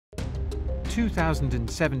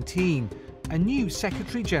2017, a new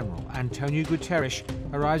Secretary-General, Antonio Guterres,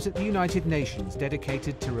 arrives at the United Nations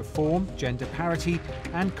dedicated to reform, gender parity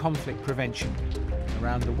and conflict prevention.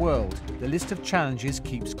 Around the world, the list of challenges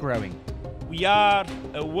keeps growing. We are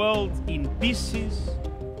a world in pieces.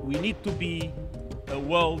 We need to be a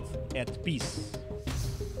world at peace.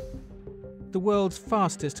 The world's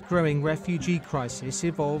fastest growing refugee crisis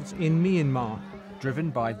evolves in Myanmar. Driven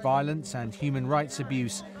by violence and human rights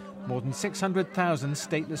abuse, more than 600,000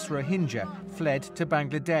 stateless Rohingya fled to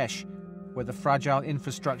Bangladesh, where the fragile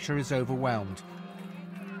infrastructure is overwhelmed.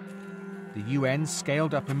 The UN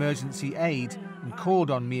scaled up emergency aid and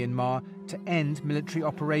called on Myanmar to end military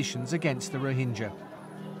operations against the Rohingya.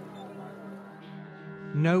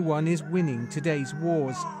 No one is winning today's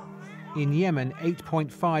wars. In Yemen,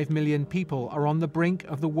 8.5 million people are on the brink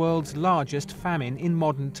of the world's largest famine in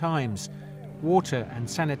modern times. Water and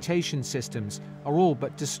sanitation systems are all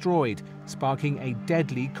but destroyed, sparking a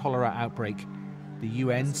deadly cholera outbreak. The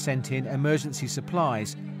UN sent in emergency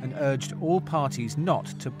supplies and urged all parties not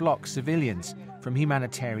to block civilians from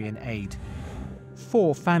humanitarian aid.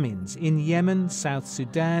 4 famines in Yemen, South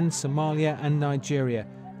Sudan, Somalia and Nigeria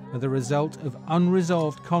are the result of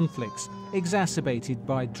unresolved conflicts exacerbated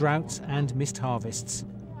by droughts and missed harvests.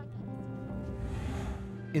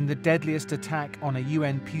 In the deadliest attack on a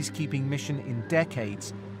UN peacekeeping mission in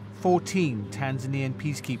decades, 14 Tanzanian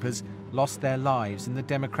peacekeepers lost their lives in the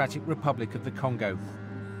Democratic Republic of the Congo.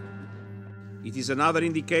 It is another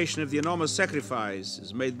indication of the enormous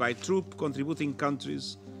sacrifices made by troop-contributing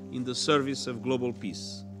countries in the service of global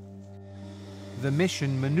peace. The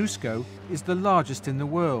mission MONUSCO is the largest in the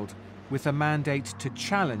world, with a mandate to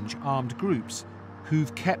challenge armed groups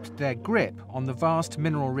who've kept their grip on the vast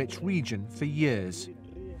mineral-rich region for years.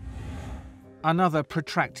 Another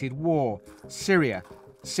protracted war, Syria.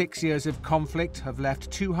 6 years of conflict have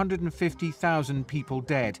left 250,000 people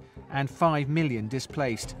dead and 5 million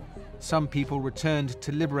displaced. Some people returned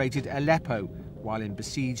to liberated Aleppo, while in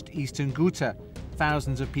besieged eastern Ghouta,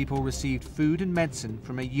 thousands of people received food and medicine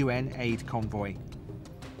from a UN aid convoy.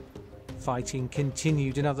 Fighting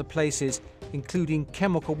continued in other places, including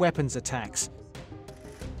chemical weapons attacks.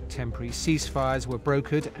 Temporary ceasefires were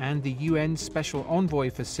brokered, and the UN Special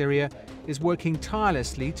Envoy for Syria is working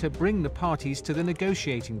tirelessly to bring the parties to the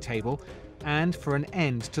negotiating table and for an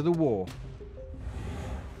end to the war.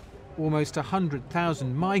 Almost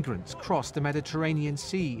 100,000 migrants crossed the Mediterranean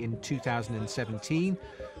Sea in 2017.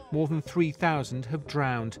 More than 3,000 have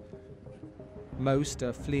drowned. Most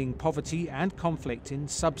are fleeing poverty and conflict in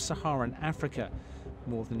sub-Saharan Africa.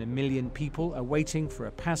 More than 1 million people are waiting for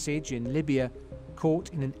a passage in Libya, caught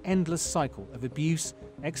in an endless cycle of abuse,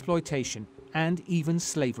 exploitation, and even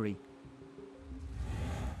slavery.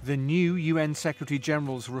 The new UN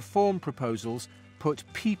Secretary-General's reform proposals put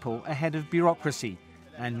people ahead of bureaucracy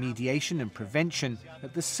and mediation and prevention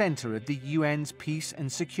at the centre of the UN's peace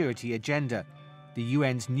and security agenda. The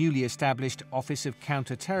UN's newly established Office of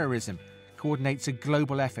Counter-Terrorism coordinates a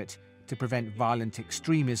global effort to prevent violent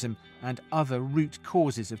extremism and other root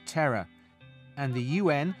causes of terror. And the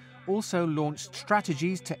UN also launched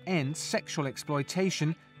strategies to end sexual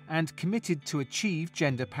exploitation and committed to achieve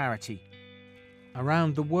gender parity.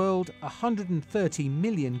 Around the world, 130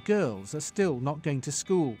 million girls are still not going to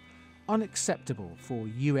school. Unacceptable for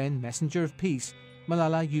UN Messenger of Peace,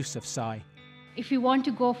 Malala Yousafzai. If we want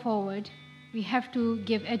to go forward, we have to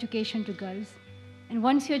give education to girls. And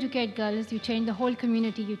once you educate girls, you change the whole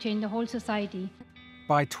community, you change the whole society.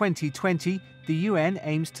 By 2020, the UN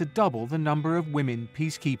aims to double the number of women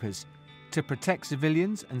peacekeepers, to protect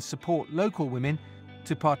civilians and support local women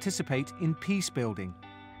to participate in peace building.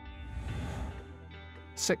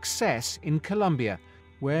 Success in Colombia,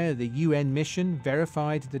 where the UN mission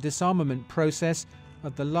verified the disarmament process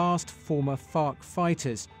of the last former FARC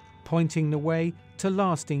fighters, pointing the way to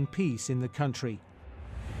lasting peace in the country.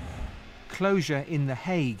 Closure in The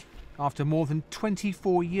Hague. After more than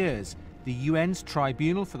 24 years, the UN's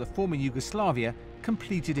Tribunal for the former Yugoslavia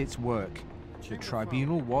completed its work. The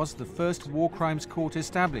tribunal was the first war crimes court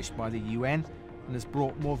established by the UN and has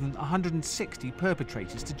brought more than 160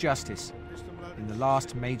 perpetrators to justice. In the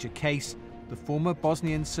last major case, the former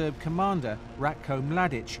Bosnian Serb commander Ratko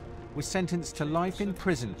Mladic was sentenced to life in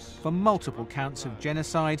prison for multiple counts of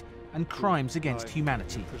genocide and crimes against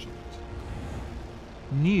humanity.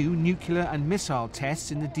 New nuclear and missile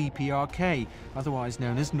tests in the DPRK, otherwise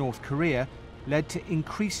known as North Korea, led to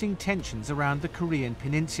increasing tensions around the Korean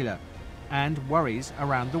peninsula and worries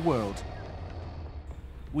around the world.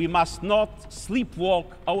 We must not sleepwalk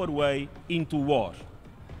our way into war.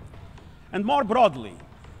 And more broadly,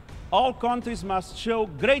 all countries must show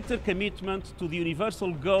greater commitment to the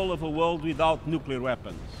universal goal of a world without nuclear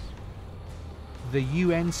weapons. The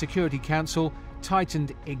UN Security Council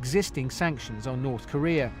tightened existing sanctions on North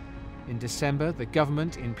Korea. In December, the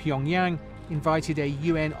government in Pyongyang invited a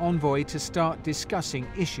UN envoy to start discussing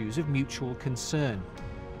issues of mutual concern.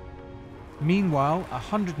 Meanwhile,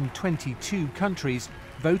 122 countries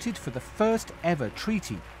voted for the first ever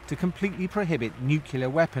treaty to completely prohibit nuclear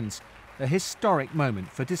weapons, a historic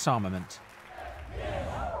moment for disarmament.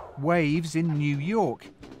 Waves in New York.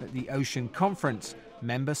 At the Ocean Conference,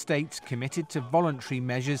 member states committed to voluntary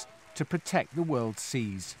measures to protect the world's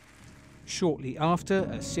seas. Shortly after,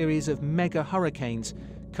 a series of mega hurricanes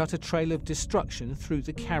cut a trail of destruction through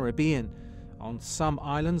the Caribbean. On some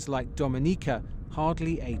islands like Dominica,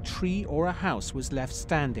 hardly a tree or a house was left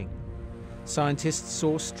standing. Scientists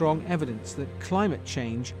saw strong evidence that climate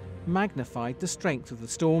change magnified the strength of the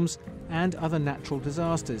storms and other natural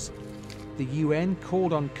disasters. The UN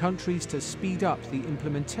called on countries to speed up the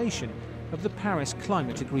implementation of the Paris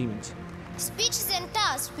Climate Agreement. Speeches and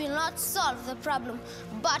tasks will not solve the problem,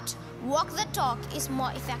 but walk the talk is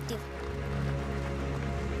more effective.